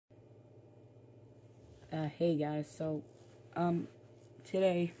Hey guys, so,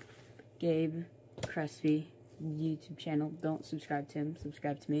 today, Gabe Crespi, YouTube channel, don't subscribe to him,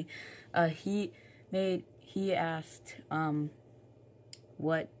 subscribe to me, he asked,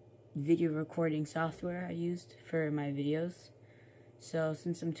 what video recording software I used for my videos. So,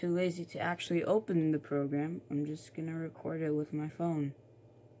 since I'm too lazy to actually open the program, I'm just gonna record it with my phone.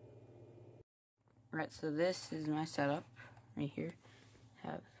 Right, so this is my setup, right here.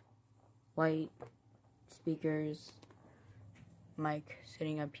 Have white speakers, mic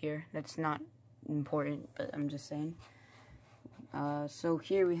sitting up here. That's not important, but I'm just saying. So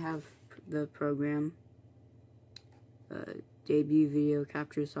here we have the program, debut video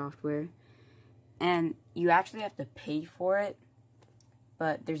capture software, and you actually have to pay for it,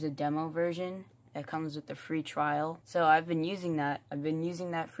 but there's a demo version that comes with the free trial. So I've been using that. I've been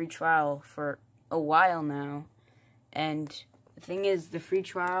using that free trial for a while now, and the thing is, the free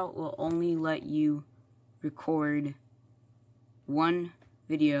trial will only let you record one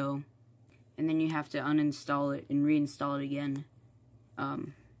video, and then you have to uninstall it and reinstall it again.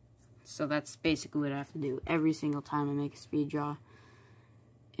 So that's basically what I have to do every single time I make a speed draw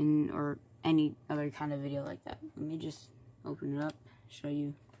or any other kind of video like that. Let me just open it up, show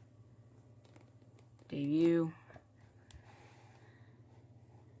you. Debut.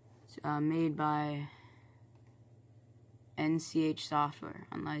 It's made by NCH Software,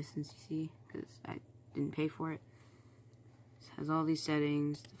 unlicensed, you see, because I didn't pay for it. It has all these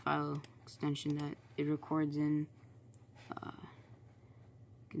settings, the file extension that it records in. You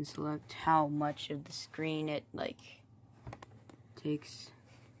can select how much of the screen it takes.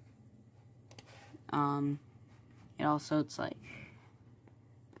 It's like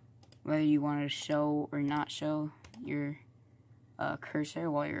whether you want to show or not show your cursor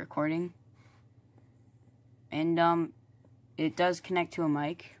while you're recording. And it does connect to a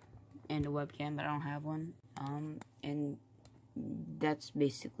mic and a webcam, but I don't have one. And that's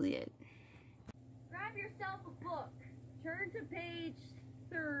basically it. Grab yourself a book. Turn to page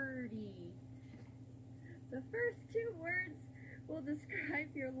 30. The first two words will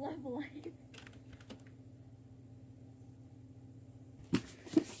describe your love life.